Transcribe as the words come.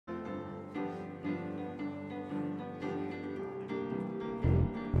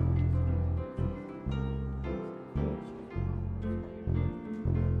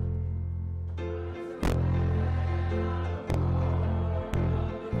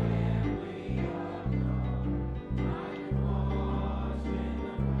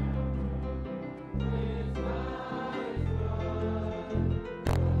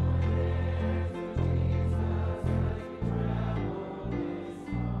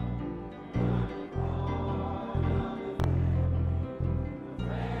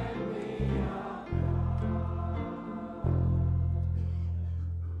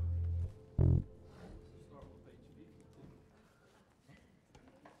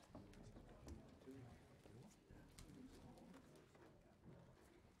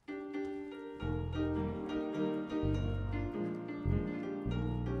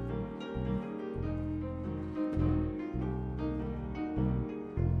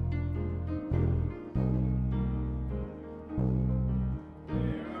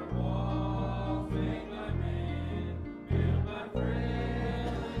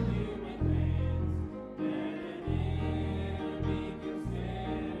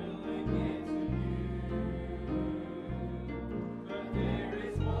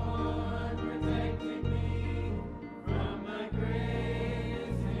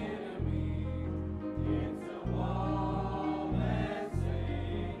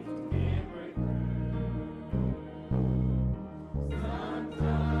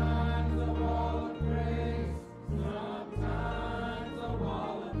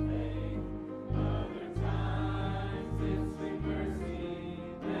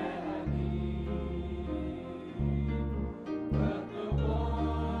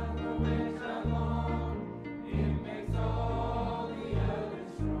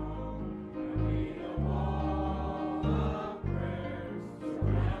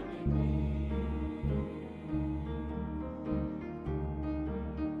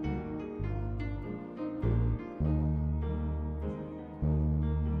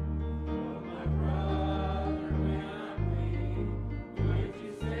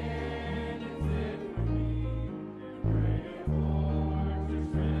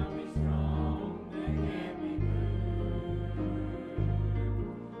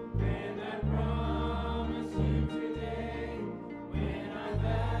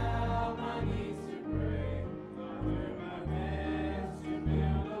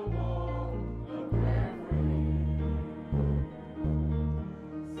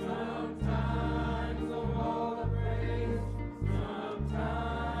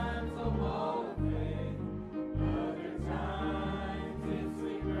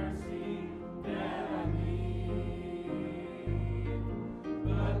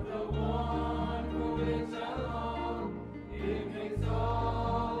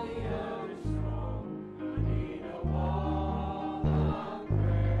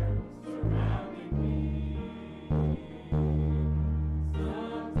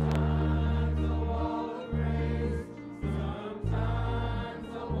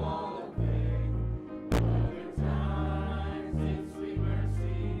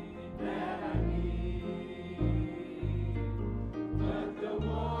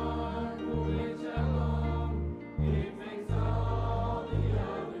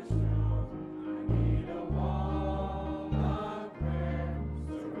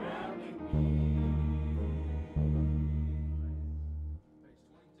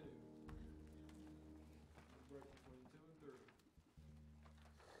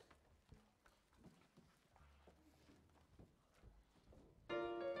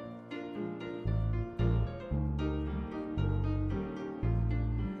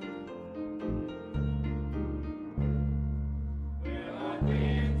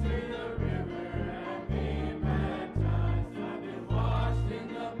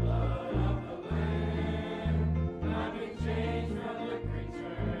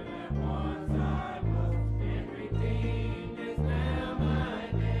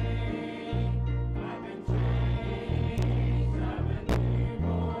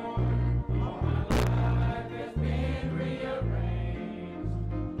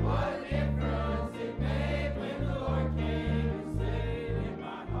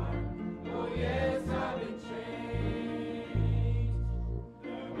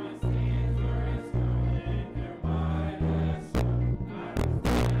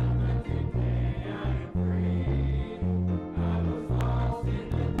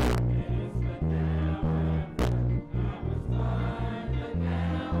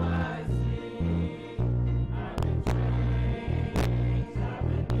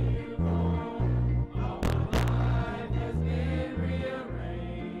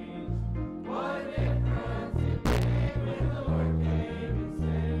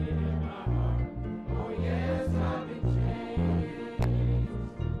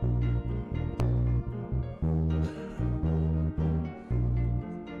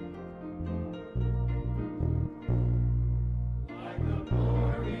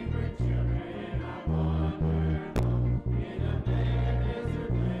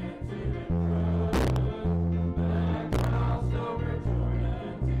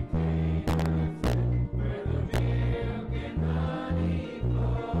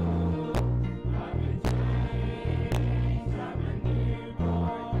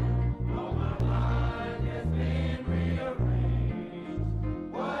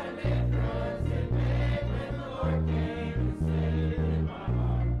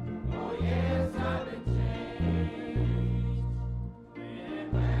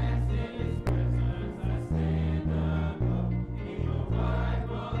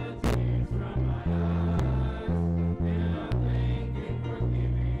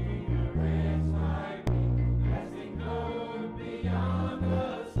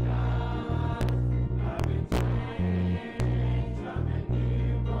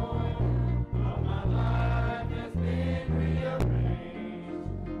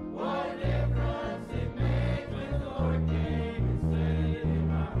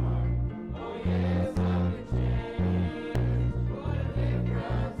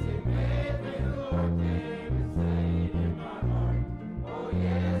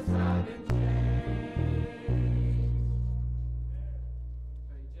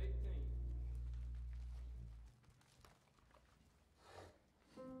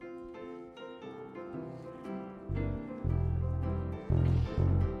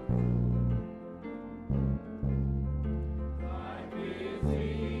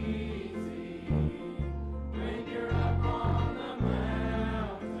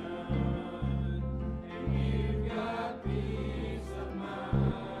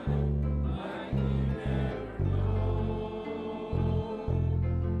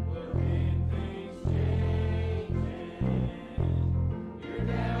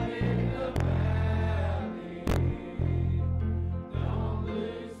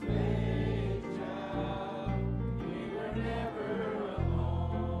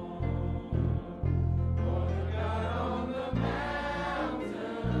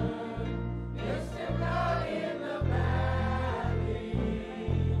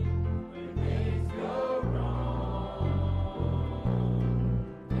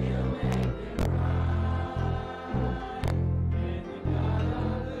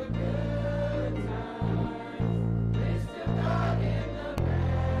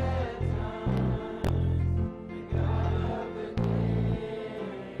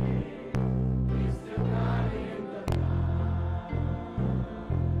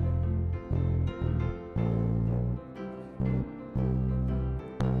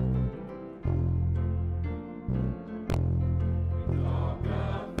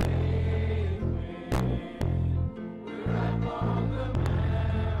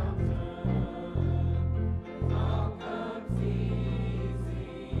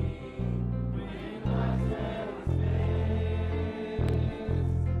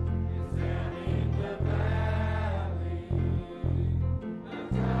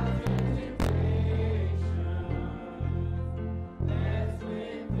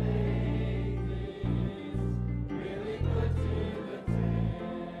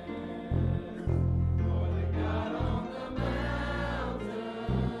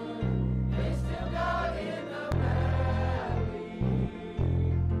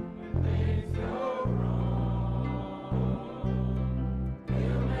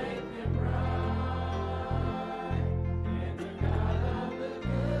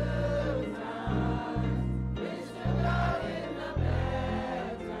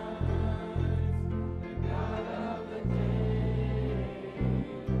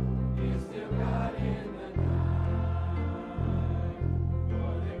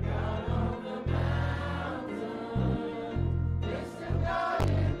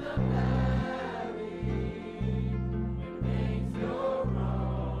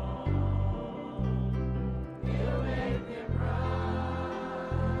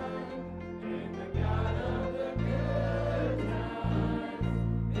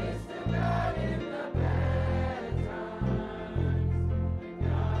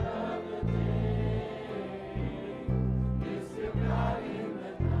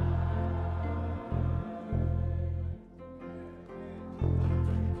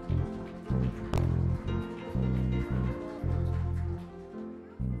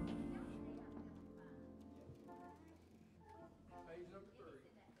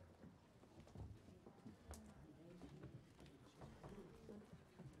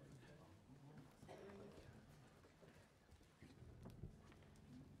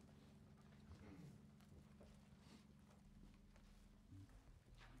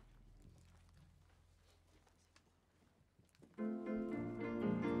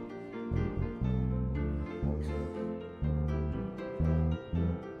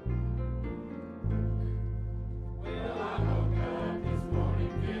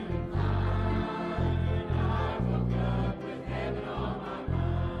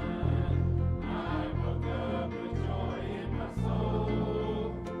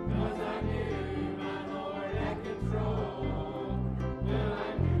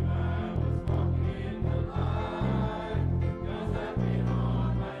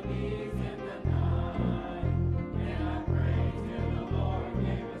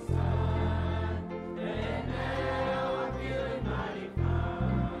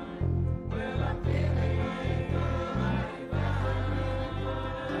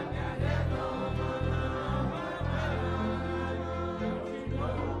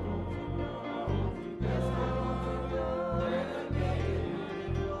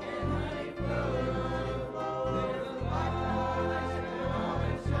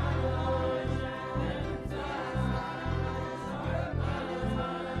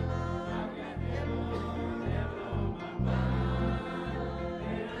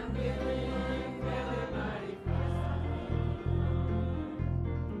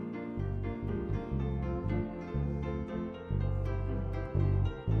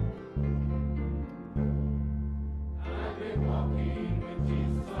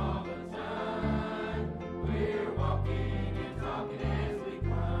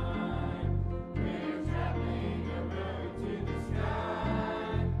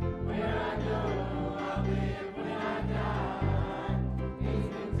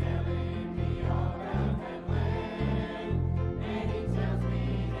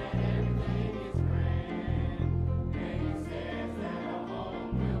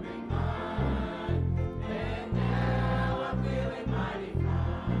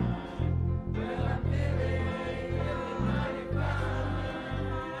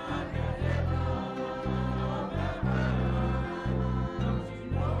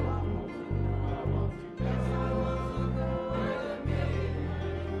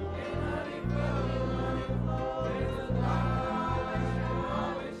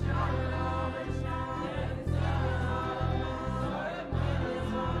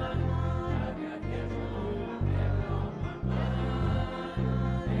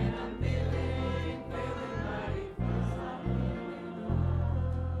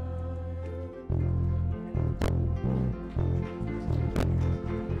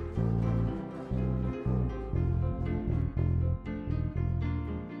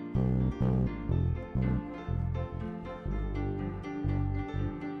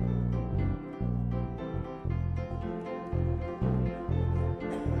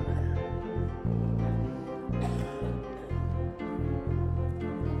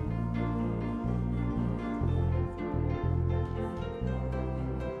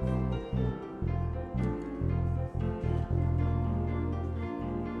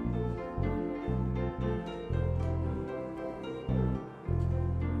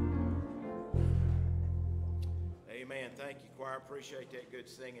Appreciate that good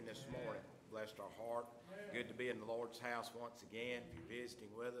singing this morning. Blessed our heart. Good to be in the Lord's house once again. If you're visiting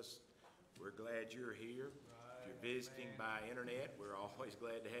with us, we're glad you're here. If you're visiting by internet, we're always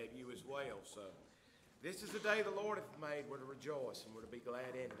glad to have you as well. So this is the day the Lord hath made. We're to rejoice and we're to be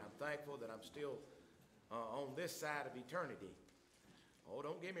glad in it. I'm thankful that I'm still on this side of eternity. Oh,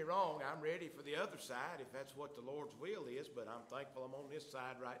 don't get me wrong. I'm ready for the other side if that's what the Lord's will is, but I'm thankful I'm on this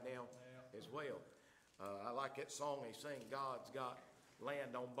side right now as well. I like that song they sing, God's got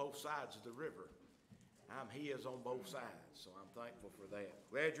land on both sides of the river. I'm His on both sides, so I'm thankful for that.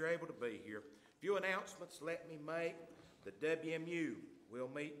 Glad you're able to be here. A few announcements let me make. The WMU will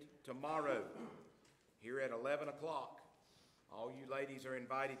meet tomorrow here at 11 o'clock. All you ladies are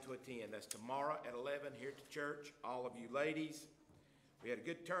invited to attend. That's tomorrow at 11 here at the church, all of you ladies. We had a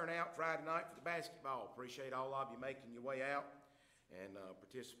good turnout Friday night for the basketball. Appreciate all of you making your way out and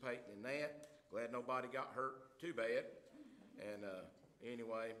participating in that. Glad nobody got hurt too bad. And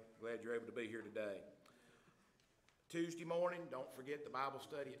anyway, glad you're able to be here today. Tuesday morning, don't forget the Bible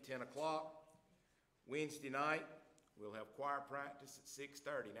study at 10 o'clock. Wednesday night, we'll have choir practice at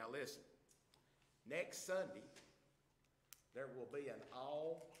 6:30. Now listen, next Sunday, there will be an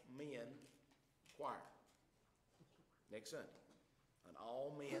all-men choir. Next Sunday, an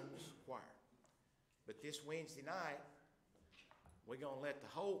all-men's choir. But this Wednesday night, we're going to let the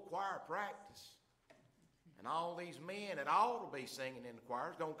whole choir practice. And all these men that ought to be singing in the choir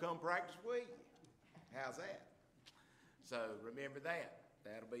is going to come practice with you. How's that? So remember that.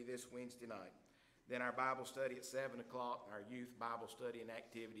 That'll be this Wednesday night. Then our Bible study at 7 o'clock. Our youth Bible study and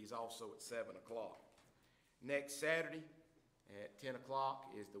activities also at 7 o'clock. Next Saturday at 10 o'clock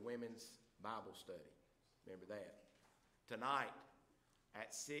is the women's Bible study. Remember that. Tonight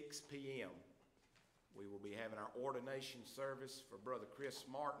at 6 p.m., we will be having our ordination service for Brother Chris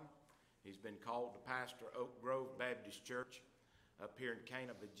Martin. He's been called to pastor Oak Grove Baptist Church up here in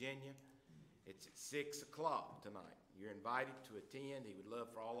Cana, Virginia. It's at 6 o'clock tonight. You're invited to attend. He would love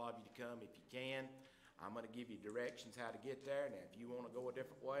for all of you to come if you can. I'm going to give you directions how to get there. Now, if you want to go a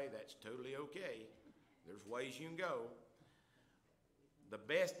different way, that's totally okay. There's ways you can go. The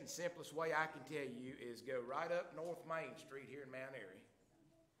best and simplest way I can tell you is go right up North Main Street here in Mount Airy.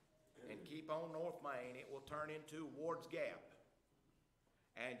 And keep on North Main. It will turn into Ward's Gap.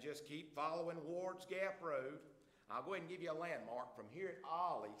 And just keep following Ward's Gap Road. I'll go ahead and give you a landmark. From here at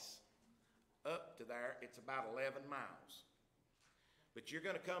Ollie's up to there, it's about 11 miles. But you're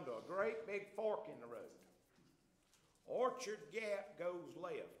going to come to a great big fork in the road. Orchard Gap goes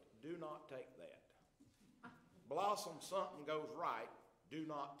left. Do not take that. Blossom something goes right. Do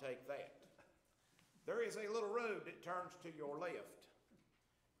not take that. There is a little road that turns to your left.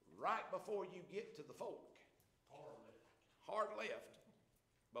 Right before you get to the fork. Hard left.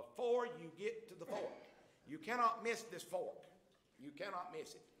 Before you get to the fork. You cannot miss this fork. You cannot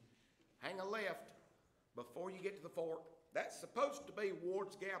miss it. Hang a left before you get to the fork. That's supposed to be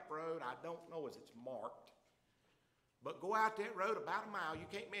Ward's Gap Road. I don't know as it's marked. But go out that road about a mile. You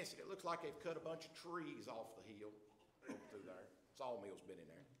can't miss it. It looks like they've cut a bunch of trees off the hill through there. Sawmill's been in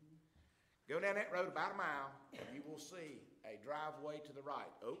there. Go down that road about a mile, and you will see a driveway to the right.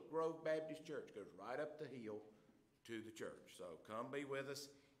 Oak Grove Baptist Church goes right up the hill to the church. So come be with us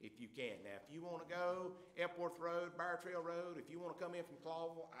if you can. Now, if you want to go Epworth Road, Bear Trail Road, if you want to come in from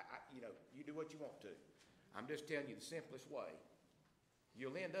Clawville, you do what you want to. I'm just telling you the simplest way.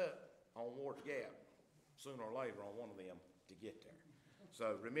 You'll end up on Ward's Gap sooner or later on one of them to get there.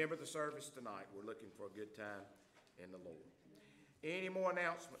 So remember the service tonight. We're looking for a good time in the Lord. Any more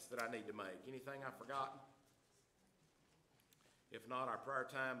announcements that I need to make? Anything I've forgotten? If not, our prayer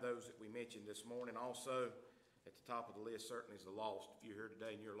time, those that we mentioned this morning. Also, at the top of the list certainly is the lost. If you're here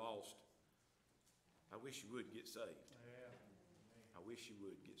today and you're lost, I wish you would get saved. I wish you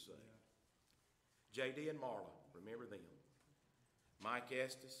would get saved. J.D. and Marla, remember them. Mike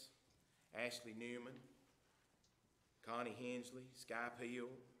Estes, Ashley Newman, Connie Hensley, Sky Peel,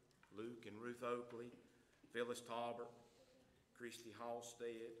 Luke and Ruth Oakley, Phyllis Talbert, Christy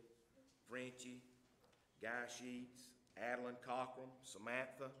Halstead, Frenchie, Guy Sheets, Adeline Cochran,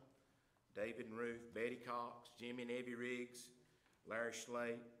 Samantha, David and Ruth, Betty Cox, Jimmy and Evie Riggs, Larry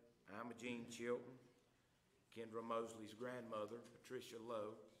Slate, I'm Jean Chilton, Kendra Mosley's grandmother, Patricia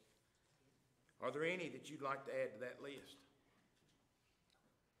Lowe. Are there any that you'd like to add to that list?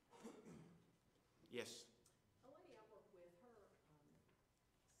 Yes. A lady I work with, her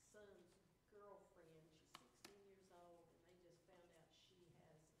son's girlfriend, she's 16 years old, and they just found out she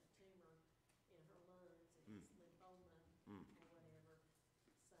has a tumor in her lungs, and it's lymphoma or whatever.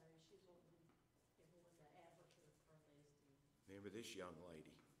 So she's wanting everyone to add her to her list. Remember this young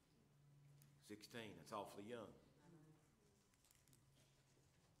lady, 16, that's awfully young.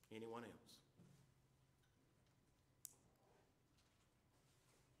 Anyone else?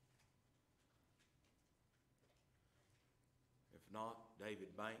 If not,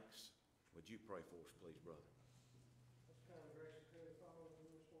 David Banks, would you pray for us, please, brother? That's kind of gracious, Heavenly Father, we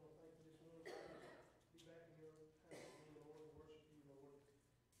just want to thank you this morning. Be back in your house, Lord, and worship you, Lord.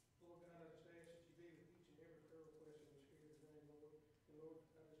 Lord God, I just ask that you be with each and every prayer request in the Spirit's name, Lord. And Lord,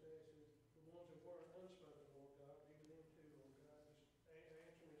 I just ask that the ones that weren't unspoken, Lord God, be with them too, Lord God. Just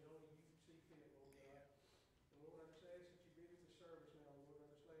answer them as only you see fit, Lord God. And Lord, I just ask that you be with the service now, Lord.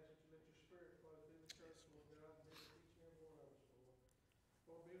 I just ask that you let your Spirit flow through the church, Lord God, and be with each and every one of us, Lord.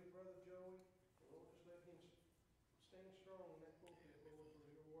 Lord, be with Brother Joey. And Lord, just let him stand strong in that pulpit, Lord, for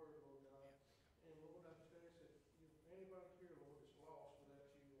your word, Lord God. And Lord, I just ask that anybody here, Lord, that's lost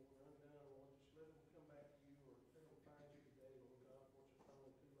without you, Lord, undone, Lord, just let them come back to you, or let them find you today, Lord God, before it's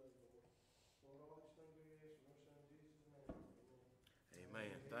finally too late, Lord. Lord, all these things we ask in your Son Jesus' name.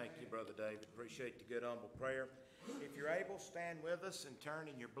 Amen. Amen. Thank you, Brother David. Appreciate the good, humble prayer. If you're able, stand with us and turn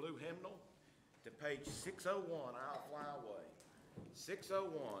in your blue hymnal to page 601, I'll Fly Away.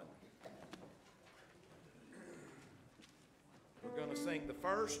 601. We're going to sing the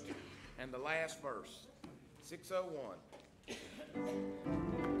first and the last verse. 601.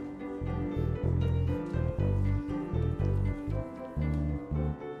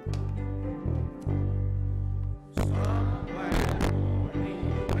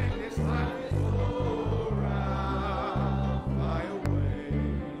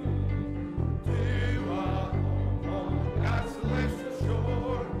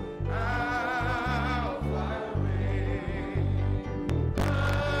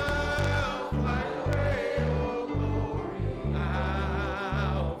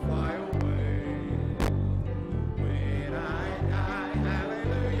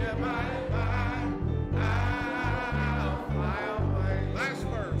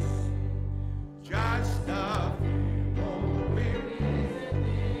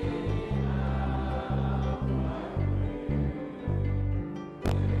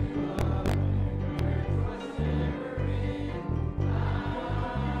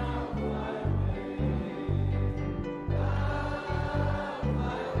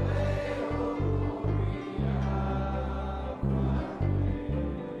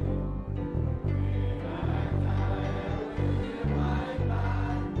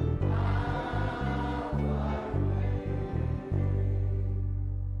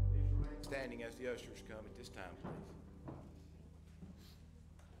 As the ushers come at this time, please.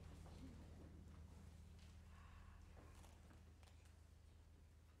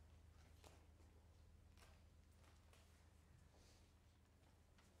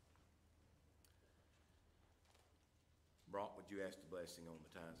 Brock, would you ask the blessing on the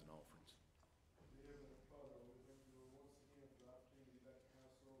tithes and offerings? Dear Heavenly Father, we thank you, Lord, once again for the opportunity to be back in the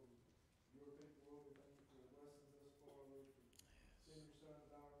household. Your people, Lord, we thank you for the blessings thus far, Lord, for sending your Son to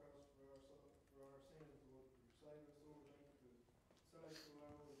die on the cross for our sins, Lord, for saving us, Lord. We thank you for Sunday school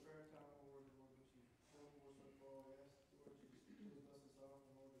hour, the prayer time, Lord, which you've done for us so far. We ask, Lord, you just please bless us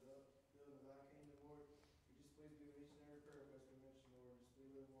often, Lord, to the building of thy kingdom, Lord. You just please be with each and every prayer request we mentioned, Lord. Just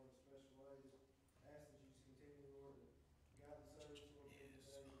be with them, Lord, in a special way. Just ask that you just continue, Lord, to guide the service, Lord, for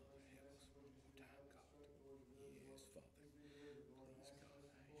today. Place the message, Lord, just give us strength, Lord, to do it, Lord. Please be with them, Lord. And ask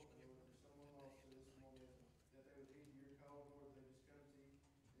us, important, Lord, for someone lost to this morning, that they would heed your call, Lord, they just come to you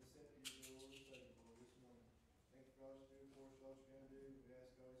and accept you as their Lord and Savior, Lord, this morning. Thank you for all you do for us, all you're going to do. We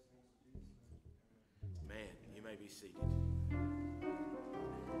ask all these things in Jesus' name. Amen. Man, you may be seated.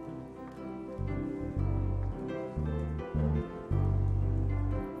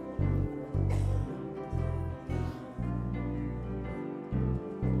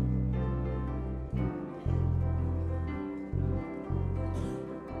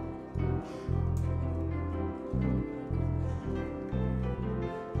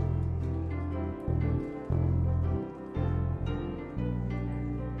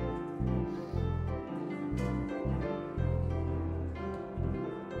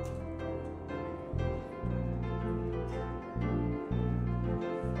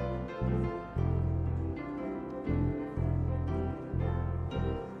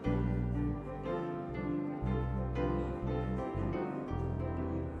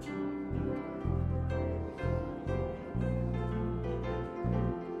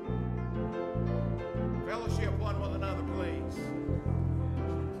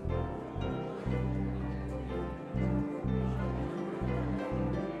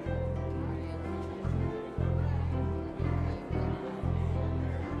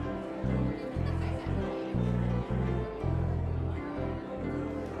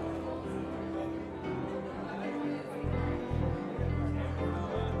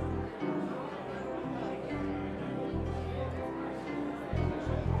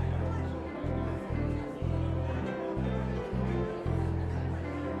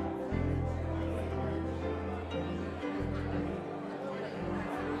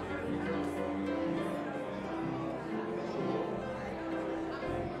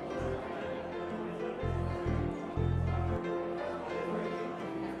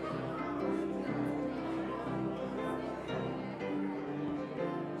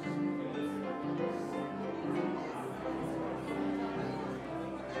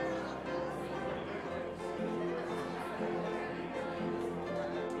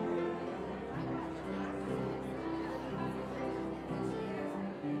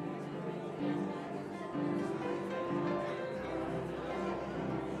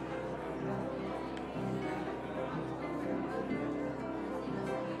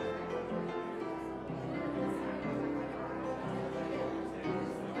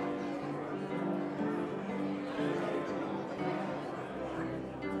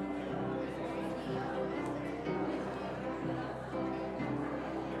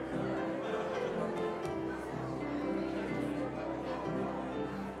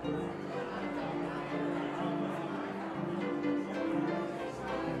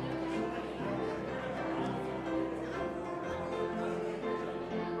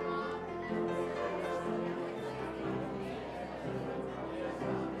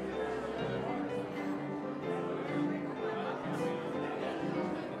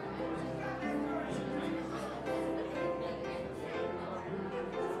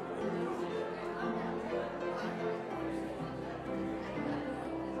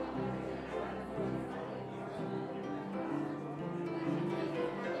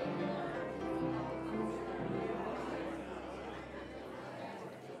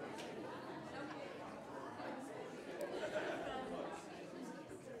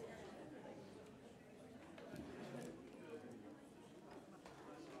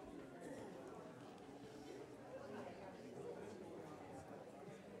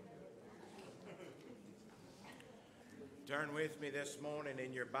 Turn with me this morning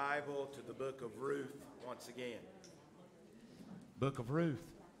in your Bible to the book of Ruth once again. Book of Ruth.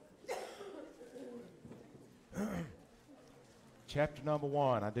 Chapter number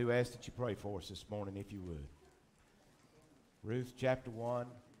 1. I do ask that you pray for us this morning if you would. Ruth chapter 1.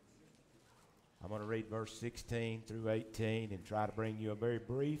 I'm going to read verse 16 through 18 and try to bring you a very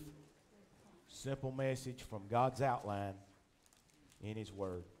brief, simple message from God's outline in His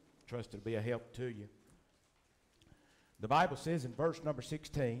Word. Trust it'll be a help to you. The Bible says in verse number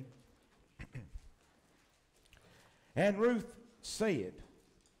 16, And Ruth said,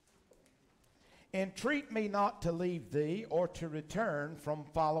 Entreat me not to leave thee or to return from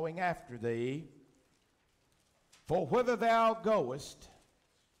following after thee, for whither thou goest,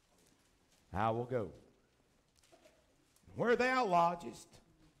 I will go. Where thou lodgest,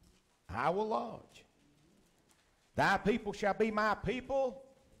 I will lodge. Thy people shall be my people,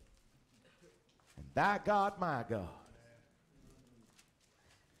 and thy God my God.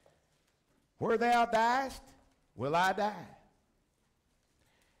 Where thou diest, will I die,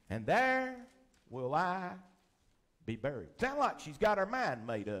 and there will I be buried. Sound like she's got her mind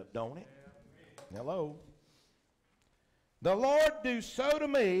made up, don't it? Hello. The Lord do so to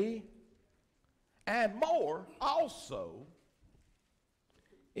me, and more also,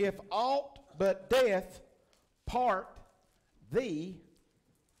 if aught but death part thee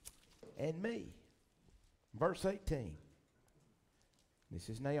and me. Verse 18. This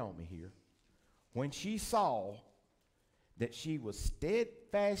is Naomi here. When she saw that she was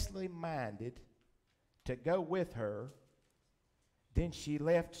steadfastly minded to go with her, then she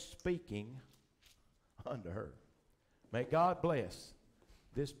left speaking unto her. May God bless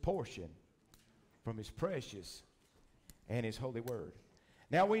this portion from His precious and His holy word.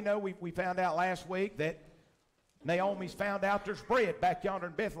 Now we know we found out last week that Naomi's found out there's bread back yonder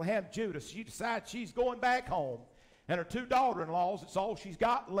in Bethlehem, Judah. She decides she's going back home. And her two daughter-in-laws, it's all she's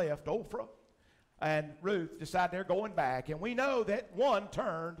got left, Ophrah and Ruth, decide they're going back. And we know that one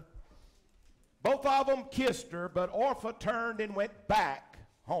turned, both of them kissed her, but Orpah turned and went back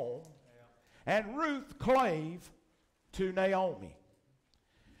home. And Ruth clave to Naomi.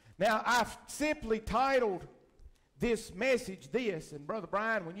 Now, I've simply titled this message this, and Brother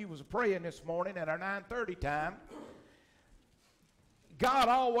Brian, when you was praying this morning at our 9:30 time, God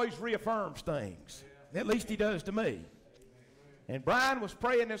always reaffirms things. At least He does to me. And Brian was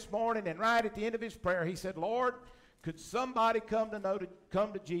praying this morning, and right at the end of his prayer, he said, Lord, could somebody come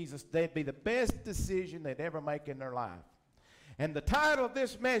to Jesus? That'd be the best decision they'd ever make in their life. And the title of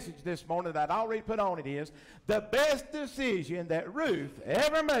this message this morning that I already put on it is, The Best Decision That Ruth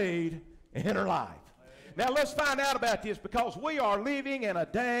Ever Made in Her Life. Now let's find out about this, because we are living in a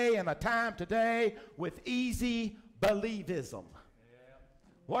day and a time today with easy believism.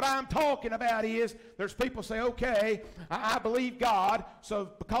 What I'm talking about is, there's people say, okay, I believe God, so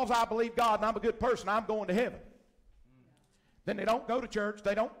because I believe God and I'm a good person, I'm going to heaven. Then they don't go to church.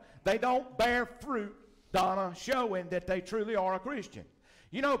 They don't bear fruit, Donna, showing that they truly are a Christian.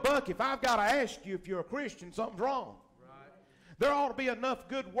 You know, Buck, if I've got to ask you if you're a Christian, something's wrong. Right. There ought to be enough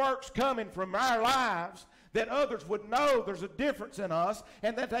good works coming from our lives that others would know there's a difference in us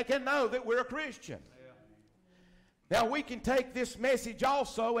and that they can know that we're a Christian. Now, we can take this message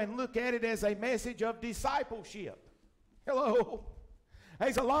also and look at it as a message of discipleship. Hello.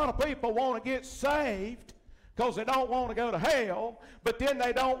 There's a lot of people want to get saved because they don't want to go to hell, but then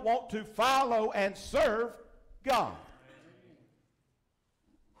they don't want to follow and serve God.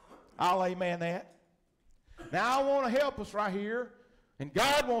 I'll amen that. Now, I want to help us right here, and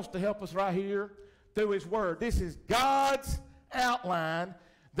God wants to help us right here through His Word. This is God's outline.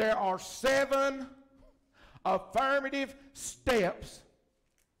 There are 7 affirmative steps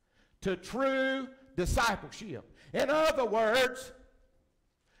to true discipleship. In other words,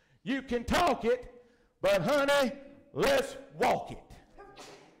 you can talk it, but honey, let's walk it.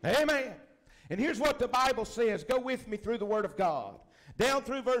 Amen. And here's what the Bible says. Go with me through the Word of God. Down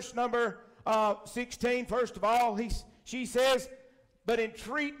through verse number 16, first of all, she says, But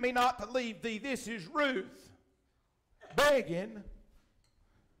entreat me not to leave thee. This is Ruth begging,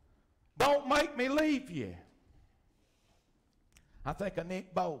 don't make me leave you. I think of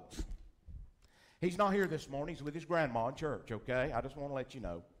Nick Bowles. He's not here this morning. He's with his grandma in church, okay? I just want to let you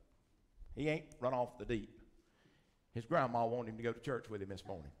know. He ain't run off the deep. His grandma wanted him to go to church with him this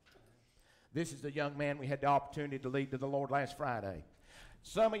morning. This is the young man we had the opportunity to lead to the Lord last Friday.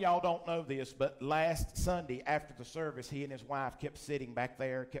 Some of y'all don't know this, but last Sunday after the service, he and his wife kept sitting back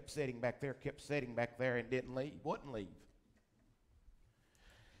there, and didn't leave, wouldn't leave.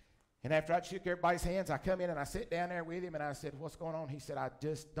 And after I shook everybody's hands, I come in and I sit down there with him and I said, what's going on? He said, I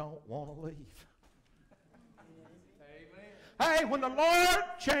just don't want to leave. Amen. hey, when the Lord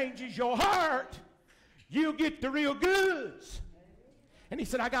changes your heart, you get the real goods. And he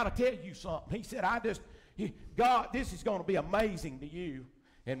said, I got to tell you something. He said, God, this is going to be amazing to you.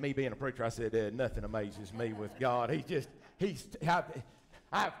 And me being a preacher, I said, nothing amazes me with God.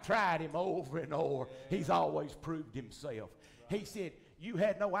 I've tried him over and over. He's always proved himself. He said, you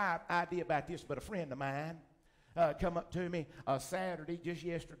had no idea about this, but a friend of mine come up to me Saturday, just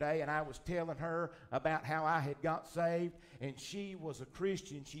yesterday, and I was telling her about how I had got saved, and she was a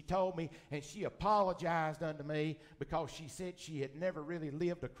Christian. She told me, and she apologized unto me because she said she had never really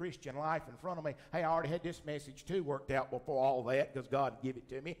lived a Christian life in front of me. Hey, I already had this message too worked out before all that because God gave it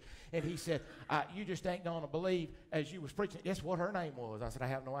to me. And he said, you just ain't going to believe as you was preaching. Guess what her name was? I said, I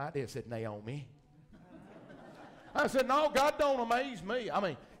have no idea. I said, Naomi. I said, no, God don't amaze me. I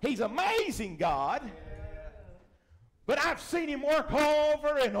mean, he's amazing God. But I've seen him work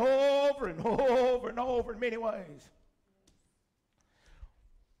over and over and over and over in many ways.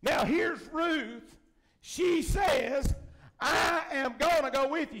 Now here's Ruth. She says, I am going to go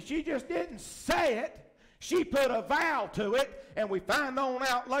with you. She just didn't say it. She put a vow to it. And we find on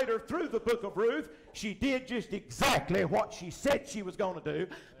out later through the book of Ruth, she did just exactly what she said she was going to do.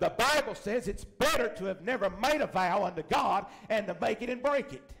 The Bible says it's better to have never made a vow unto God and to make it and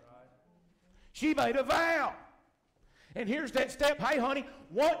break it. She made a vow. And here's that step. Hey, honey,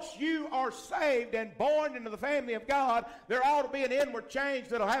 once you are saved and born into the family of God, there ought to be an inward change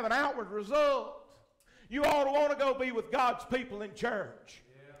that will have an outward result. You ought to want to go be with God's people in church.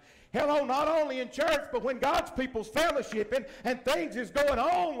 Yeah. Hello, not only in church, but when God's people's fellowshipping and things is going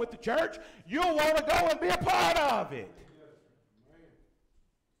on with the church, you'll want to go and be a part of it.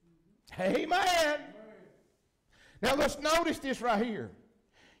 Amen. Amen. Now let's notice this right here.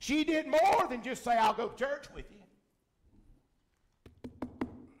 She did more than just say, I'll go to church with you.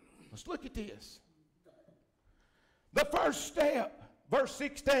 Let's look at this. The first step, verse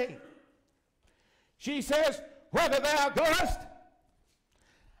 16. She says, whether thou goest,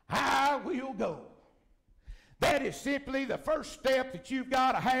 I will go. That is simply the first step that you've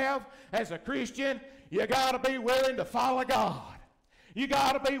got to have as a Christian. You got to be willing to follow God. You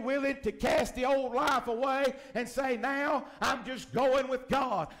got to be willing to cast the old life away and say, now I'm just going with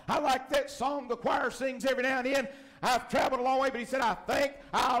God. I like that song the choir sings every now and then. I've traveled a long way, but he said, I think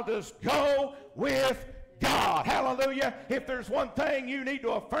I'll just go with God. Hallelujah. If there's one thing you need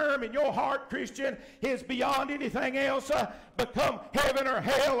to affirm in your heart, Christian, is beyond anything else, become heaven or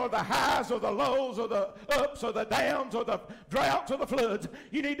hell or the highs or the lows or the ups or the downs or the droughts or the floods.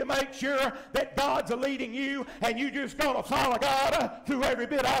 You need to make sure that God's leading you and you just going to follow God through every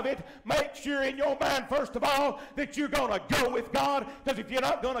bit of it. Make sure in your mind, first of all, that you're going to go with God, because if you're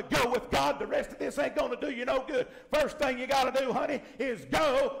not going to go with God, the rest of this ain't going to do you no good. First thing you got to do, honey, is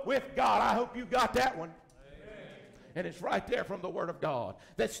go with God. I hope you got that one. And it's right there from the Word of God.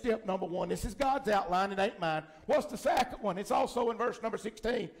 That's step number one. This is God's outline. It ain't mine. What's the second one? It's also in verse number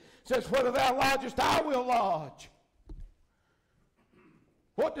 16. It says, whether thou lodgest, I will lodge.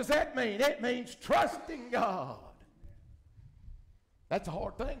 What does that mean? It means trusting God. That's a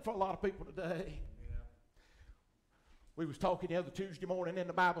hard thing for a lot of people today. Yeah. We was talking the other Tuesday morning in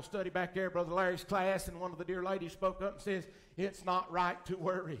the Bible study back there, Brother Larry's class, and one of the dear ladies spoke up and says, it's not right to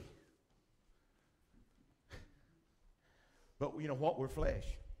worry. But you know what? We're flesh.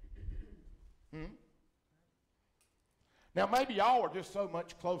 Now, maybe y'all are just so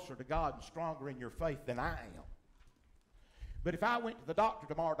much closer to God and stronger in your faith than I am. But if I went to the doctor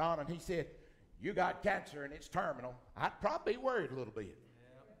tomorrow, Don, and he said, you got cancer and it's terminal, I'd probably be worried a little bit.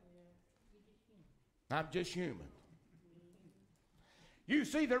 I'm just human. You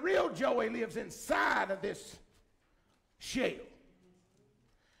see, the real Joey lives inside of this shell.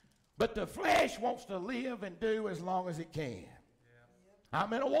 But the flesh wants to live and do as long as it can. Yeah.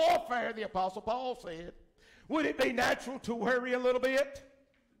 I'm in a warfare, the Apostle Paul said. Would it be natural to worry a little bit?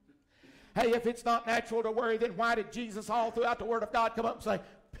 Hey, if it's not natural to worry, then why did Jesus all throughout the Word of God come up and say,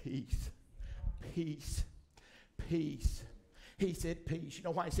 peace, peace, peace? He said peace. You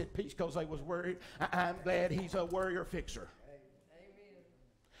know why he said peace? Because they was worried. I'm glad he's a worrier fixer.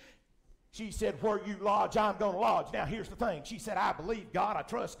 She said, where you lodge, I'm going to lodge. Now, here's the thing. She said, I believe God. I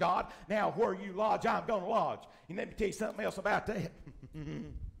trust God. Now, where you lodge, I'm going to lodge. And let me tell you something else about that.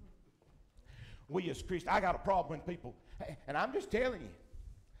 We as Christians, I got a problem when people, and I'm just telling you,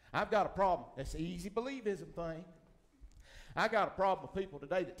 I've got a problem. That's the easy believism thing. I got a problem with people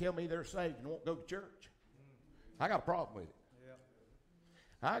today that tell me they're saved and won't go to church. I got a problem with it.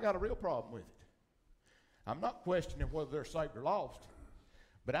 I got a real problem with it. I'm not questioning whether they're saved or lost.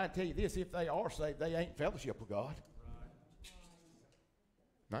 But I tell you this, if they are saved, they ain't in fellowship with God.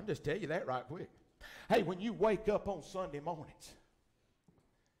 Right. I'm just telling you that right quick. Hey, when you wake up on Sunday mornings,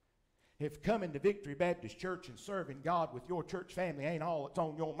 if coming to Victory Baptist Church and serving God with your church family ain't all that's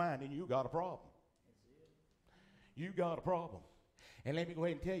on your mind, then you got a problem. You got a problem. And let me go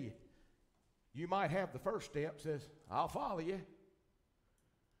ahead and tell you, you might have the first step says, I'll follow you.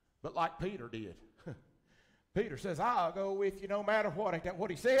 But like Peter did. Peter says, I'll go with you no matter what. Ain't that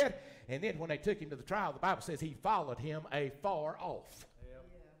what he said? And then when they took him to the trial, the Bible says he followed him afar off. Yep.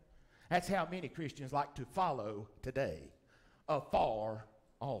 That's how many Christians like to follow today. Afar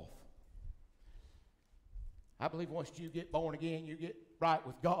off. I believe once you get born again, you get right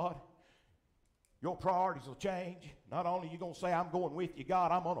with God, your priorities will change. Not only are you going to say, I'm going with you,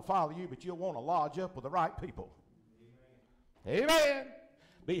 God, I'm going to follow you, but you'll want to lodge up with the right people. Amen. Amen.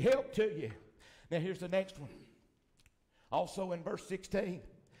 Be help to you. Now here's the next one. Also in verse 16,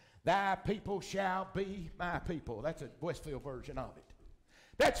 thy people shall be my people. That's a Westfield version of it.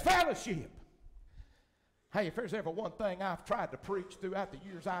 That's fellowship. Hey, if there's ever one thing I've tried to preach throughout the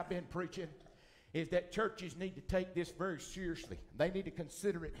years I've been preaching, is that churches need to take this very seriously. They need to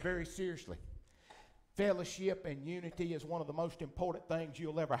consider it very seriously. Fellowship and unity is one of the most important things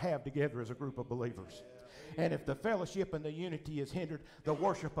you'll ever have together as a group of believers. And if the fellowship and the unity is hindered, the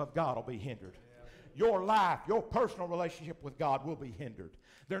worship of God will be hindered. Your life, your personal relationship with God will be hindered.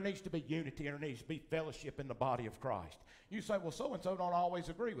 There needs to be unity and there needs to be fellowship in the body of Christ. You say, well, so-and-so don't always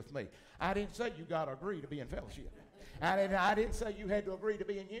agree with me. I didn't say you got to agree to be in fellowship. I didn't say you had to agree to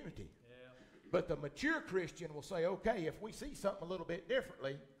be in unity. But the mature Christian will say, okay, if we see something a little bit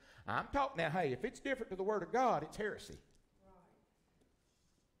differently, I'm talking now, hey, if it's different to the Word of God, it's heresy.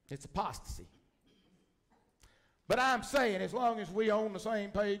 It's apostasy. But I'm saying as long as we on the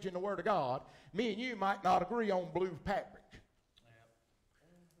same page in the Word of God, me and you might not agree on blue fabric.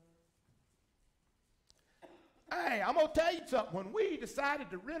 Hey, I'm going to tell you something. When we decided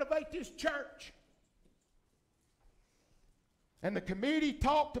to renovate this church, and the committee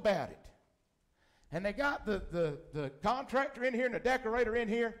talked about it, and they got the contractor in here and the decorator in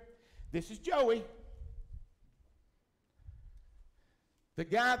here. This is Joey. The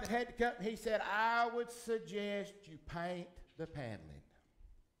guy that had to come, he said, I would suggest you paint the paneling.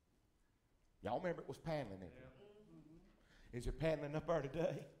 Y'all remember it was paneling in there. Yeah. Is there paneling up there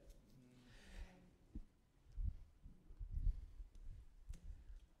today?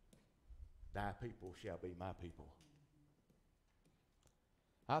 Thy people shall be my people.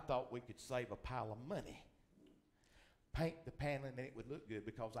 I thought we could save a pile of money. Paint the paneling and it would look good,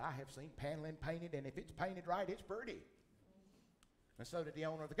 because I have seen paneling painted, and if it's painted right, it's pretty. And so did the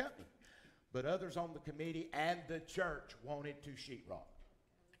owner of the company. But others on the committee and the church wanted to sheetrock.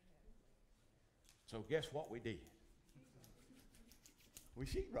 So guess what we did? We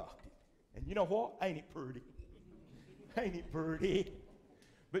sheetrocked it. And you know what? Ain't it pretty? Ain't it pretty?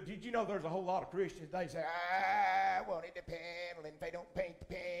 But did you know there's a whole lot of Christians, they say, I wanted the panel, and if they don't paint the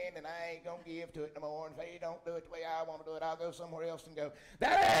pan, and I ain't going to give to it no more, and if they don't do it the way I want to do it, I'll go somewhere else and go.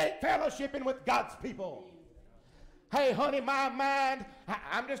 That ain't fellowshipping with God's people. Hey, honey, my mind,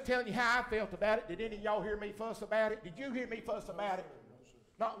 I'm just telling you how I felt about it. Did any of y'all hear me fuss about it? Did you hear me fuss about it?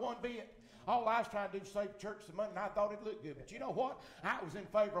 Not one bit. All I was trying to do was save the church some money, and I thought it looked good. But you know what? I was in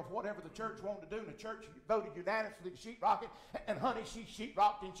favor of whatever the church wanted to do, and the church voted unanimously to sheetrock it. And honey, she's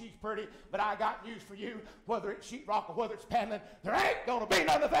sheetrocked and she's pretty, but I got news for you. Whether it's sheetrock or whether it's paneling, there ain't going to be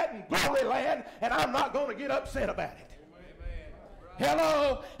none of that in glory land, and I'm not going to get upset about it.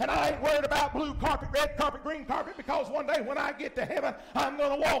 Hello, and I ain't worried about blue carpet, red carpet, green carpet, because one day when I get to heaven, I'm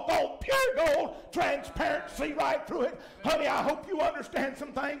going to walk on pure gold, transparent, see right through it. Honey, I hope you understand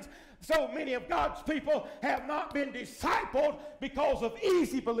some things. So many of God's people have not been discipled because of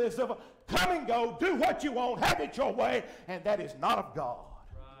easy believism. Come and go, do what you want, have it your way, and that is not of God.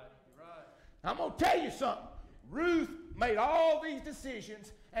 Right. I'm going to tell you something. Ruth made all these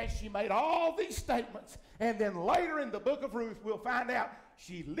decisions, and she made all these statements, and then later in the book of Ruth, we'll find out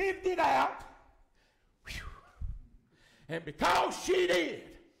she lived it out. Whew. And because she did,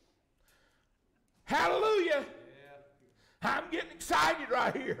 hallelujah, I'm getting excited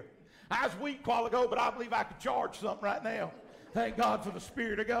right here. I was weak a while ago, but I believe I could charge something right now. Thank God for the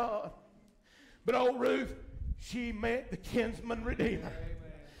Spirit of God. But old Ruth, she met the kinsman redeemer.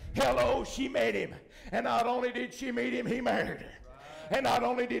 Hello, she met him. And not only did she meet him, he married her. And not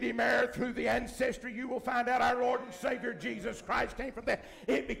only did he marry her through the ancestry, you will find out our Lord and Savior Jesus Christ came from that.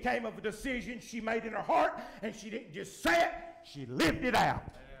 It became a decision she made in her heart, and she didn't just say it, she lived it out.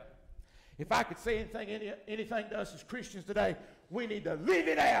 If I could say anything to us as Christians today, we need to live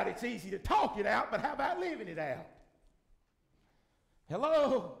it out. It's easy to talk it out, but how about living it out?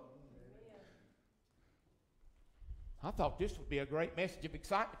 Hello? I thought this would be a great message of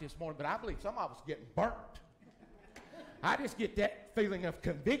excitement this morning, but I believe some of us are getting burnt. I just get that feeling of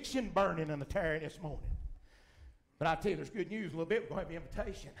conviction burning in the tearing this morning. But I tell you, there's good news a little bit. We're going to have an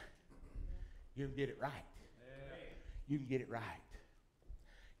invitation. You can get it right. You can get it right.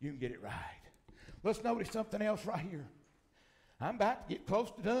 You can get it right. Let's notice something else right here. I'm about to get close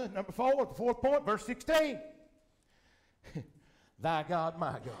to done. Number 4, the fourth point, verse 16. Thy God,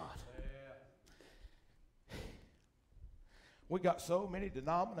 my God. We got so many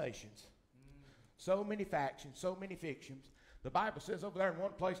denominations, so many factions, so many fictions. The Bible says over there in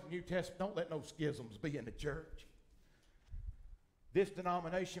one place in the New Testament, don't let no schisms be in the church. This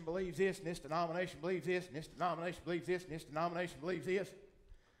denomination believes this, and this denomination believes this, and this denomination believes this, and this denomination believes this.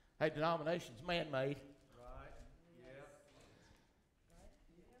 Hey, denomination's man-made. Right.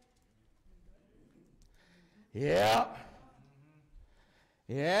 Yeah.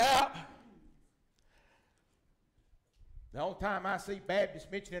 Yeah. The only time I see Baptist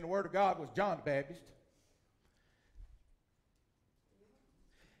mentioned in the Word of God was John the Baptist.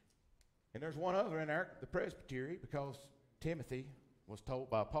 And there's one other in there, the presbytery, because Timothy was told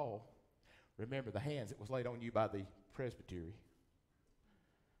by Paul, remember the hands that was laid on you by the presbytery.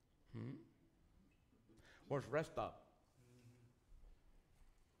 Where's the rest of them?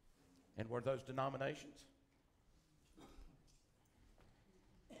 And were those denominations?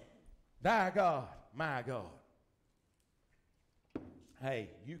 Thy God, my God. Hey,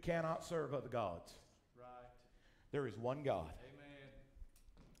 you cannot serve other gods. Right. There is one God. Amen.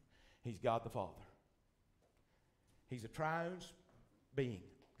 He's God the Father. He's a triune being.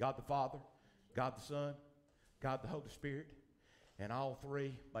 God the Father, God the Son, God the Holy Spirit, and all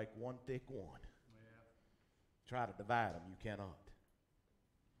three make one thick one. Yeah. Try to divide them, you cannot.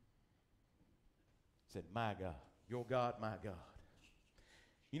 Said, my God, your God, my God.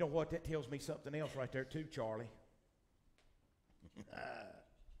 You know what? That tells me something else right there too, Charlie.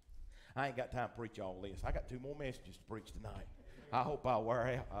 I ain't got time to preach all this. I got 2 more messages to preach tonight. I hope I'll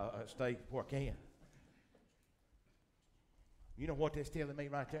wear out, stay before I can. You know what that's telling me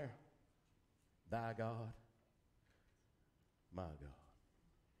right there? Thy God, my God.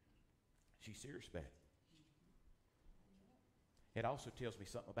 She's serious about it. It also tells me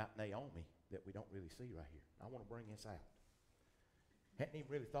something about Naomi that we don't really see right here. I want to bring this out. Hadn't even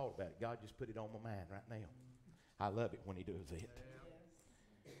really thought about it. God just put it on my mind right now. I love it when he does it.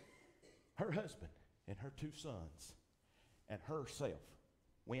 Her husband and her 2 sons and herself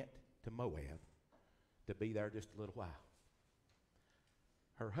went to Moab to be there just a little while.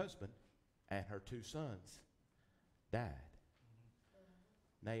 Her husband and her 2 sons died.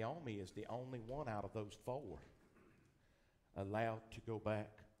 Naomi is the only one out of those 4 allowed to go back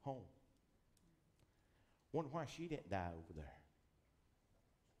home. Wonder why she didn't die over there.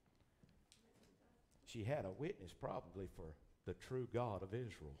 She had a witness probably for the true God of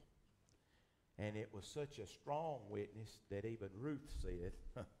Israel. And it was such a strong witness that even Ruth said,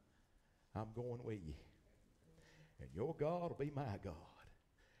 I'm going with you. And your God will be my God.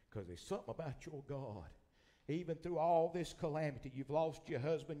 Because there's something about your God. Even through all this calamity, you've lost your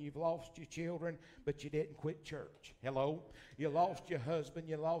husband, you've lost your children, but you didn't quit church. Hello? You lost your husband,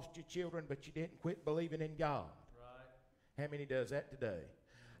 you lost your children, but you didn't quit believing in God. Right. How many does that today?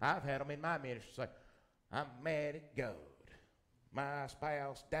 I've had them in my ministry say, I'm mad at God. My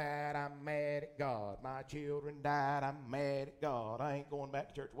spouse died, I'm mad at God. My children died, I'm mad at God. I ain't going back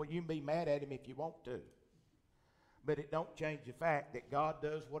to church. Well, you can be mad at him if you want to. But it don't change the fact that God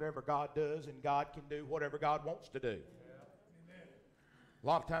does whatever God does and God can do whatever God wants to do. Yeah. A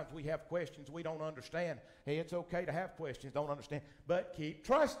lot of times we have questions we don't understand. Hey, it's okay to have questions, don't understand. But keep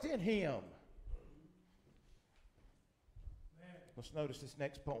trusting him. Let's notice this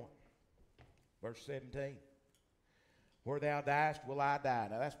next point. Verse 17. Where thou diest, will I die.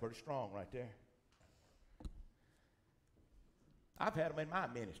 Now that's pretty strong right there. I've had them in my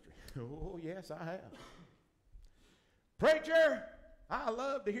ministry. Oh, yes, I have. Preacher, I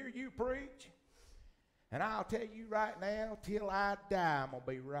love to hear you preach. And I'll tell you right now, till I die, I'm going to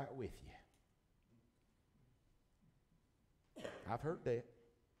be right with you. I've heard that.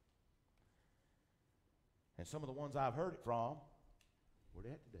 And some of the ones I've heard it from, where they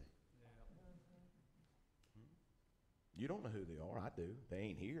at today? You don't know who they are. I do. They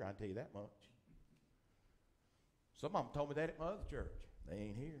ain't here, I can tell you that much. Some of them told me that at my other church. They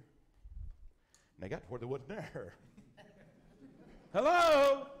ain't here. And they got to where they wasn't there.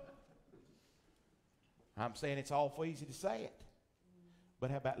 Hello? I'm saying it's awful easy to say it. But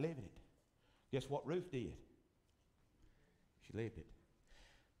how about living it? Guess what Ruth did? She lived it.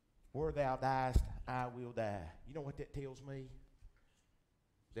 Where thou diest, I will die. You know what that tells me?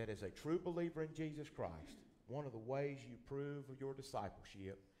 That as a true believer in Jesus Christ, one of the ways you prove your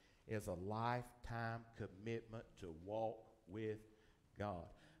discipleship is a lifetime commitment to walk with God.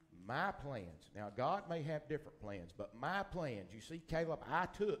 My plans, now God may have different plans, but my plans, you see, Caleb, I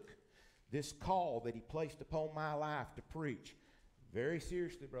took this call that he placed upon my life to preach very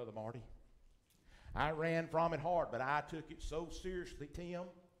seriously, Brother Marty. I ran from it hard, but I took it so seriously, Tim,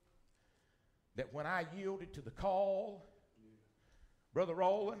 that when I yielded to the call, Brother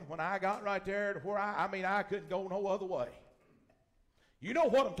Roland, when I got right there to where I couldn't go no other way. You know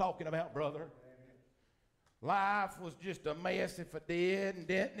what I'm talking about, brother. Life was just a mess if it did and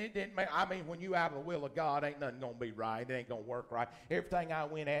didn't. It didn't make, when you out of the will of God, ain't nothing going to be right. It ain't going to work right. Everything I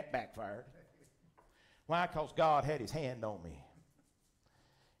went at backfired. Why? Because God had his hand on me.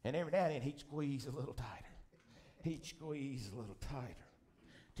 And every now and then he'd squeeze a little tighter. He'd squeeze a little tighter.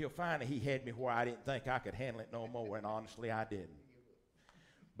 Till finally he had me where I didn't think I could handle it no more, and honestly I didn't.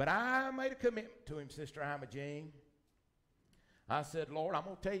 But I made a commitment to him, Sister Imogene. I said, Lord, I'm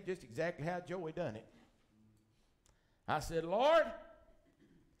going to tell you just exactly how Joey done it. I said, Lord,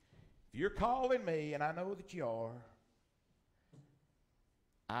 if you're calling me, and I know that you are,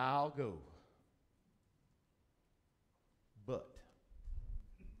 I'll go. But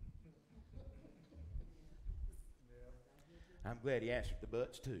I'm glad he answered the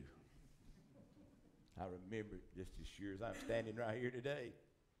buts too. I remember it just as sure as I'm standing right here today.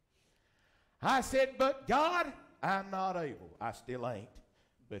 I said, but God, I'm not able. I still ain't,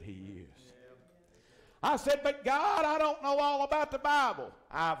 but he is. I said, but God, I don't know all about the Bible.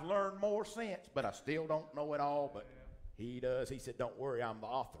 I've learned more since, but I still don't know it all, but he does. He said, don't worry, I'm the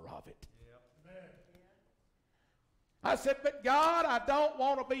author of it. I said, but God, I don't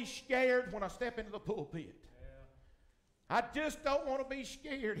want to be scared when I step into the pulpit. I just don't want to be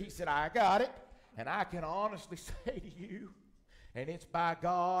scared. He said, I got it, and I can honestly say to you, and it's by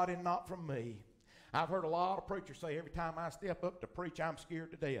God and not from me. I've heard a lot of preachers say every time I step up to preach, I'm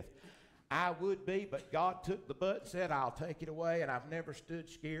scared to death. I would be, but God took the butt and said, I'll take it away, and I've never stood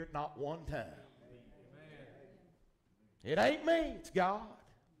scared, not one time. It ain't me, it's God.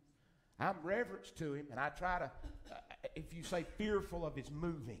 I'm reverence to him, and I try to, if you say fearful of his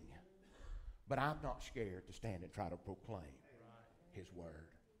moving, but I'm not scared to stand and try to proclaim his word.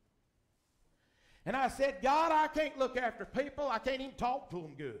 And I said, God, I can't look after people. I can't even talk to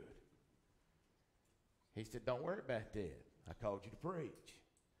them good. He said, don't worry about that. I called you to preach.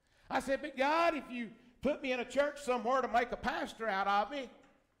 I said, but God, if you put me in a church somewhere to make a pastor out of me,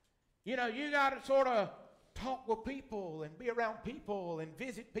 you know, you got to sort of talk with people and be around people and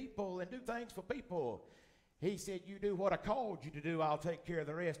visit people and do things for people. He said, you do what I called you to do, I'll take care of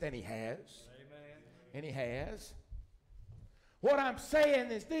the rest. And he has. Amen. And he has. What I'm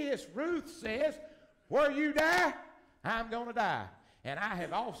saying is this. Ruth says, where you die, I'm going to die. And I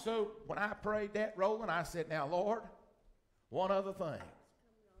have also, when I prayed that, Roland, I said, now, Lord, one other thing.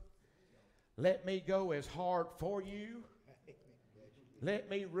 Let me go as hard for you. Let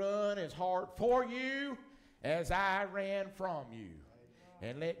me run as hard for you as I ran from you.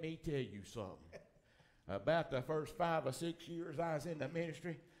 And let me tell you something. About the first 5 or 6 years I was in the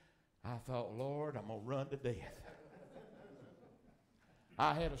ministry, I thought, Lord, I'm going to run to death.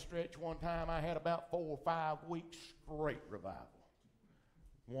 I had a stretch one time, I had about 4 or 5 weeks straight revival.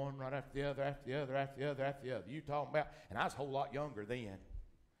 One right after the other, after the other, after the other, after the other. You talking about, and I was a whole lot younger then.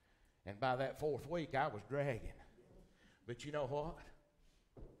 And by that 4th week, I was dragging. But you know what?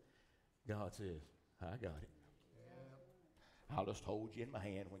 God says, I got it. I'll just hold you in my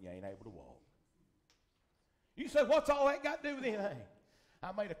hand when you ain't able to walk. You say, what's all that got to do with anything?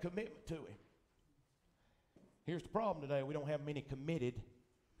 I made a commitment to him. Here's the problem today. We don't have many committed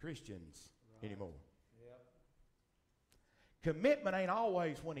Christians anymore. Commitment ain't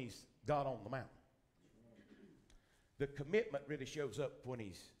always when he's God on the mountain. The commitment really shows up when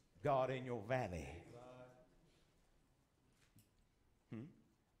he's God in your valley.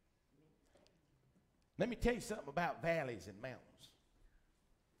 Let me tell you something about valleys and mountains.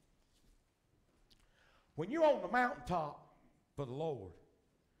 When you're on the mountaintop for the Lord,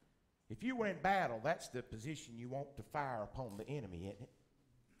 if you were in battle, that's the position you want to fire upon the enemy, isn't it?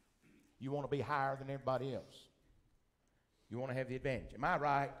 You want to be higher than everybody else. You want to have the advantage. Am I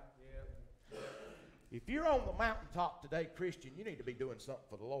right? Yeah. If you're on the mountaintop today, Christian, you need to be doing something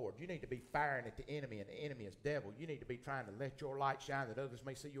for the Lord. You need to be firing at the enemy, and the enemy is devil. You need to be trying to let your light shine that others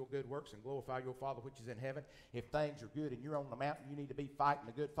may see your good works and glorify your Father which is in heaven. If things are good and you're on the mountain, you need to be fighting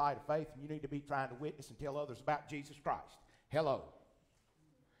the good fight of faith, and you need to be trying to witness and tell others about Jesus Christ. Hello.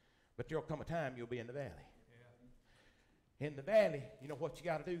 But there'll come a time you'll be in the valley. Yeah. In the valley, you know what you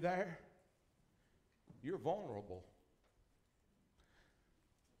got to do there? You're vulnerable.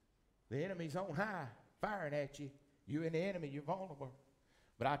 The enemy's on high firing at you. You and the enemy, you're vulnerable.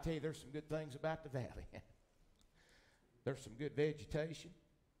 But I tell you, there's some good things about the valley. There's some good vegetation.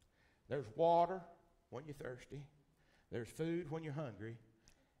 There's water when you're thirsty. There's food when you're hungry.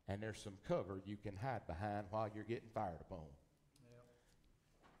 And there's some cover you can hide behind while you're getting fired upon. Yep.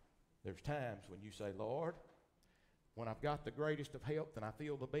 There's times when you say, Lord, when I've got the greatest of health and I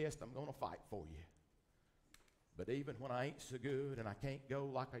feel the best, I'm going to fight for you. But even when I ain't so good and I can't go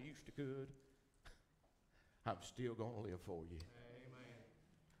like I used to could, I'm still going to live for you. Amen.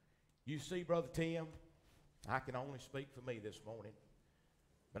 You see, Brother Tim, I can only speak for me this morning.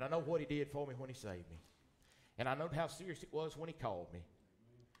 But I know what he did for me when he saved me. And I know how serious it was when he called me.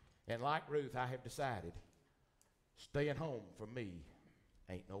 And like Ruth, I have decided staying home for me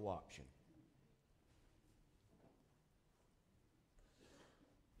ain't no option.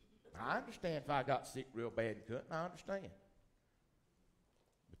 I understand if I got sick real bad and couldn't. I understand.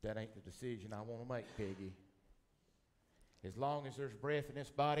 But that ain't the decision I want to make, Peggy. As long as there's breath in this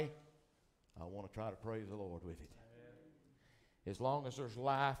body, I want to try to praise the Lord with it. As long as there's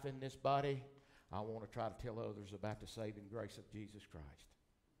life in this body, I want to try to tell others about the saving grace of Jesus Christ.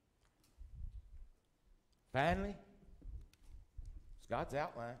 Finally, it's God's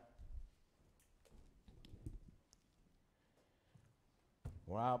outline.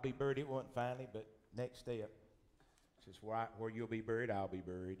 Where I'll be buried, it wasn't finally, but next step. It says, where you'll be buried, I'll be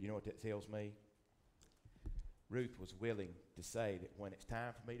buried. You know what that tells me? Ruth was willing to say that when it's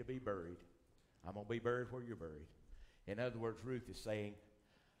time for me to be buried, I'm going to be buried where you're buried. In other words, Ruth is saying,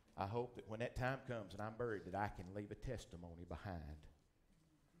 I hope that when that time comes and I'm buried, that I can leave a testimony behind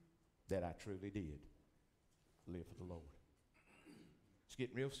that I truly did live for the Lord. It's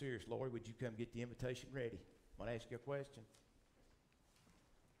getting real serious. Lori, would you come get the invitation ready? I want to ask you a question.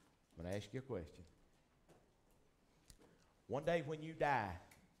 I'm going to ask you a question. One day when you die,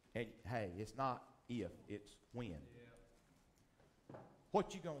 and hey, it's not if, it's when. Yeah.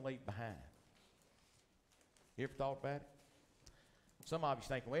 What you going to leave behind? You ever thought about it? Some of you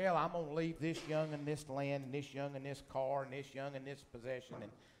thinking, well, I'm going to leave this young and this land and this young and this car and this young and this possession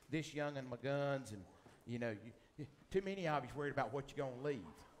and this young and my guns and, you know, too many of you's worried about what you're going to leave.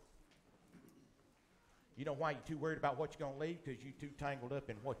 You know why you're too worried about what you're going to leave? Because you're too tangled up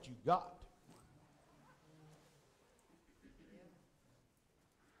in what you got.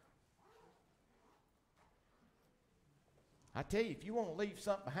 I tell you, if you want to leave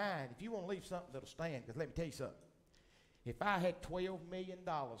something behind, if you want to leave something that'll stand, because let me tell you something. If I had $12 million,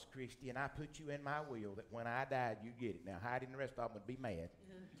 Christy, and I put you in my will that when I died, you get it. Now, Heidi and the rest of them would be mad.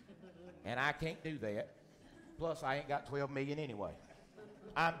 And I can't do that. Plus, I ain't got $12 million anyway.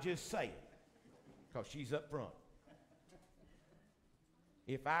 I'm just saying, because she's up front.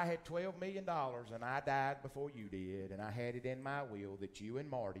 If I had $12 million and I died before you did, and I had it in my will that you and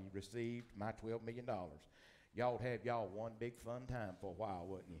Marty received my $12 million, y'all would have y'all one big fun time for a while,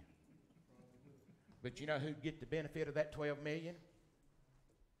 wouldn't you? But you know who'd get the benefit of that $12 million?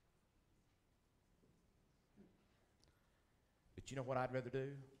 But you know what I'd rather do?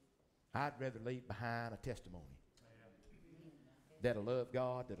 I'd rather leave behind a testimony that'll love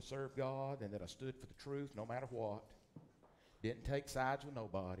God, that'll serve God, and that'll stood for the truth no matter what. Didn't take sides with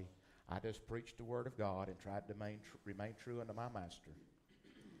nobody. I just preached the word of God and tried to remain true unto my master.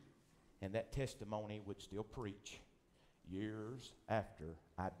 And that testimony would still preach years after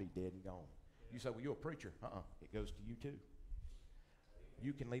I'd be dead and gone. You say, well, you're a preacher. It goes to you too.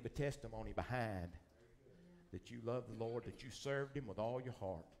 You can leave a testimony behind that you love the Lord, that you served him with all your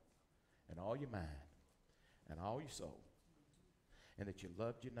heart and all your mind and all your soul, and that you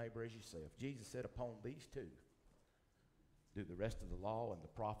loved your neighbor as yourself. Jesus said, upon these two do the rest of the law and the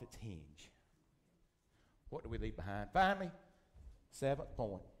prophets hinge. What do we leave behind? Finally, 7th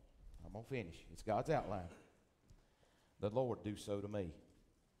point. I'm going to finish. It's God's outline. The Lord do so to me.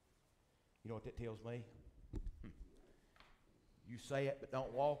 You know what that tells me? You say it but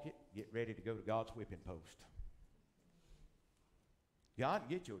don't walk it, get ready to go to God's whipping post. God can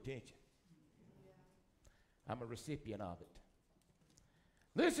get your attention. I'm a recipient of it.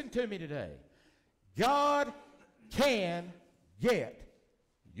 Listen to me today. God can get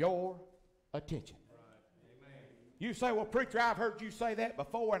your attention. You say, well, preacher, I've heard you say that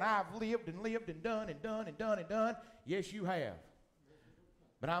before, and I've lived and lived and done and done and done and done. Yes, you have.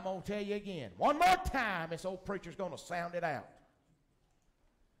 But I'm going to tell you again, one more time, this old preacher's going to sound it out.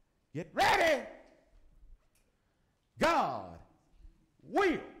 Get ready. God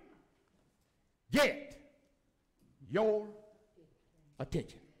will get your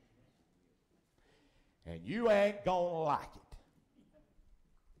attention. And you ain't going to like it.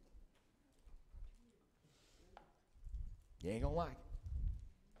 You ain't going to like it.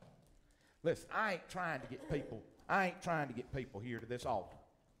 Listen, I ain't trying to get people here to this altar.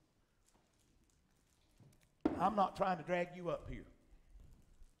 I'm not trying to drag you up here.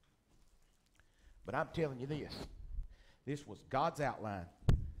 But I'm telling you this. This was God's outline.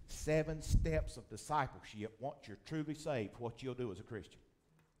 7 steps of discipleship once you're truly saved, what you'll do as a Christian.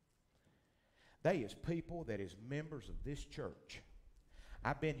 They is people that is members of this church.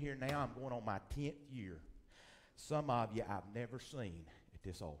 I've been here now, I'm going on my 10th year. Some of you I've never seen at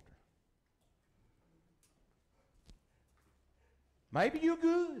this altar. Maybe you're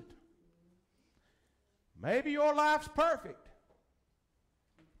good. Maybe your life's perfect.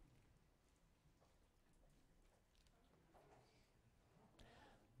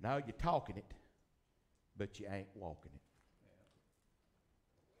 No, you're talking it, but you ain't walking it.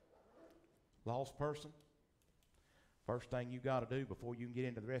 Lost person, first thing you got to do before you can get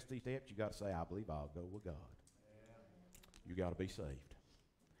into the rest of these steps, you got to say, I believe I'll go with God. You got to be saved.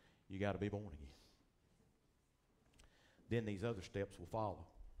 You got to be born again. Then these other steps will follow.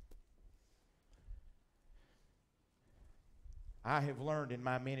 I have learned in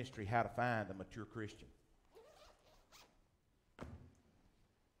my ministry how to find a mature Christian.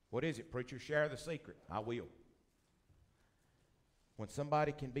 What is it, preacher? Share the secret. I will. When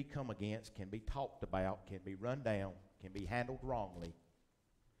somebody can be come against, can be talked about, can be run down, can be handled wrongly,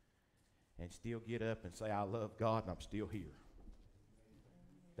 and still get up and say, I love God and I'm still here.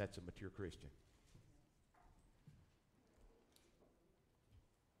 That's a mature Christian.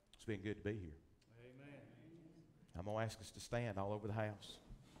 It's been good to be here. Amen. I'm going to ask us to stand all over the house.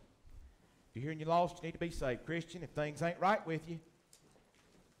 If you're hearing you're lost, you need to be saved. Christian, if things ain't right with you,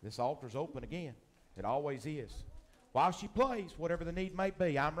 this altar's open again. It always is. While she plays, whatever the need may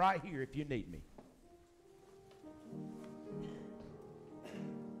be, I'm right here if you need me.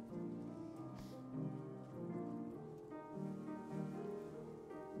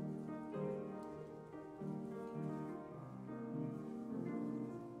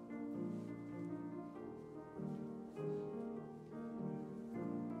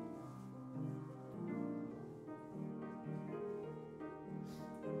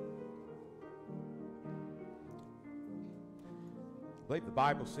 I believe the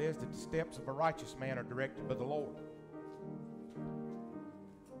Bible says that the steps of a righteous man are directed by the Lord.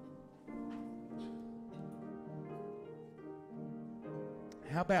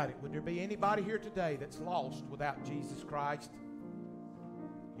 How about it? Would there be anybody here today that's lost without Jesus Christ?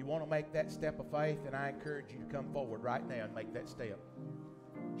 You want to make that step of faith, and I encourage you to come forward right now and make that step.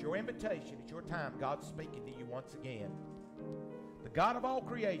 It's your invitation. It's your time. God's speaking to you once again. The God of all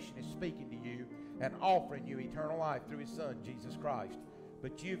creation is speaking to you and offering you eternal life through His Son, Jesus Christ.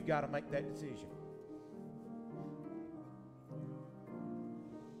 But you've got to make that decision.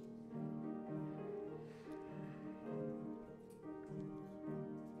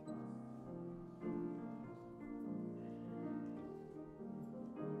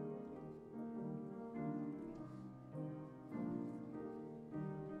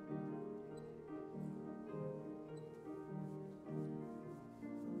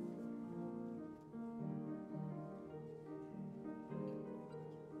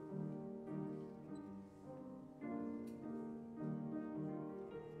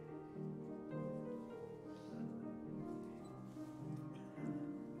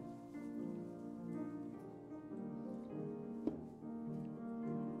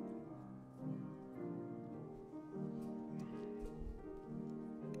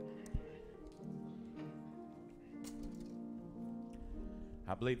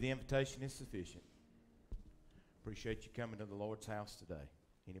 I believe the invitation is sufficient. Appreciate you coming to the Lord's house today.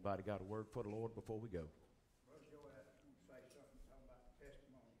 Anybody got a word for the Lord before we go? Brother Joe, I want to say something about the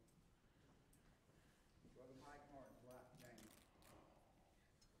testimony. Brother Mike Martin's wife, Jane,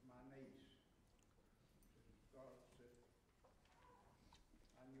 my niece,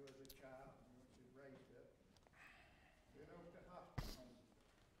 I knew her as a child, and when she was raised up. Went over to the hospital home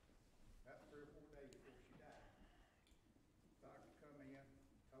about 3 or 4 days before she died. Doctor come in,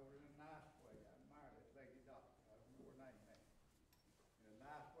 told her in a nice way. I admire this lady doctor. I don't know her name now. In a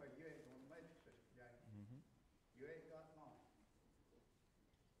nice way, you ain't gonna make it, Sister Jane. Mm-hmm. You ain't got money.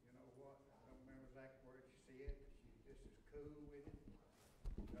 You know what? I don't remember exactly what she said, but she just as cool with it.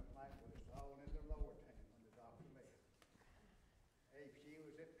 Something like, well, it's all in the Lord's hand when the doctor left. Hey, she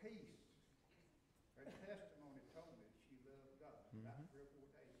was at peace. Her testimony told me that she loved God. About 3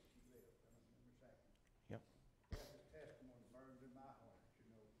 or 4 days she lived. I don't remember exactly. Yep. That testimony burns in my heart, you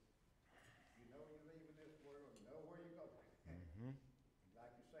know. You know you're leaving this world, you know where you're going. Mm-hmm.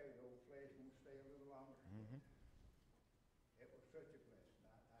 Like you say, the old flesh won't stay a little longer. Mm-hmm. It was such a blessing.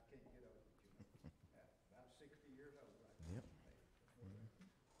 I can't get over it, you know. About 60 years old right now. Yep.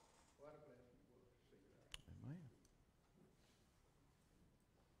 What a blessing.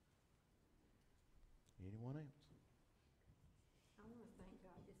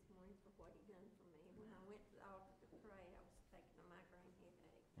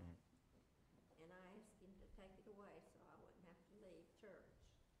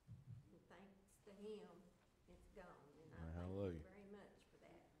 him, it's gone. And I thank Hallelujah. him very much for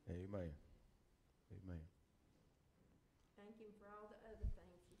that. Amen. Amen. Thank him for all the other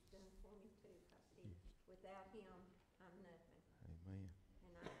things he's done for me too, 'cause without him, I'm nothing. Amen.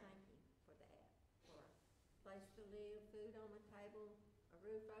 And I thank him for that, for a place to live, food on my table, a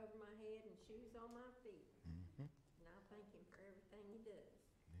roof over my head, and shoes on my feet. Mm-hmm. And I thank him for everything he does.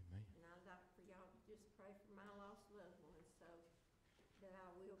 Amen. And I'd like for y'all to just pray for my lost loved ones so that I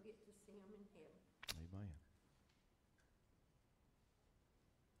will get to see them in heaven. Amen.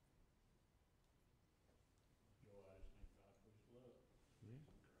 Joe, I just thank God for his love. Yeah.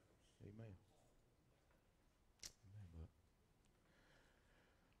 Amen. Amen.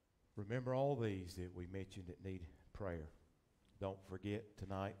 But remember all these that we mentioned that need prayer. Don't forget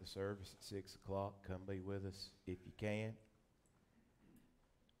tonight the service at 6 o'clock. Come be with us if you can.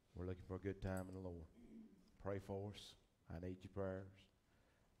 We're looking for a good time in the Lord. Pray for us. I need your prayers.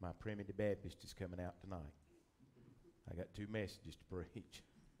 My Primitive Baptist is coming out tonight. I got 2 messages to preach.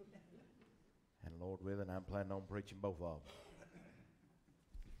 And Lord willing, I'm planning on preaching both of them.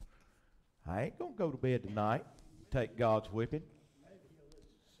 I ain't going to go to bed tonight, take God's whipping.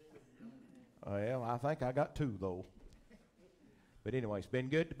 Well, I think I got 2, though. But anyway, it's been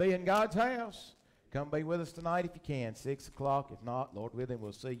good to be in God's house. Come be with us tonight if you can, 6 o'clock. If not, Lord willing,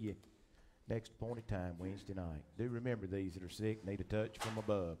 we'll see you next appointed time, Wednesday night. Do remember these that are sick need a touch from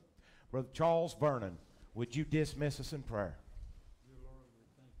above. Brother Charles Vernon, would you dismiss us in prayer?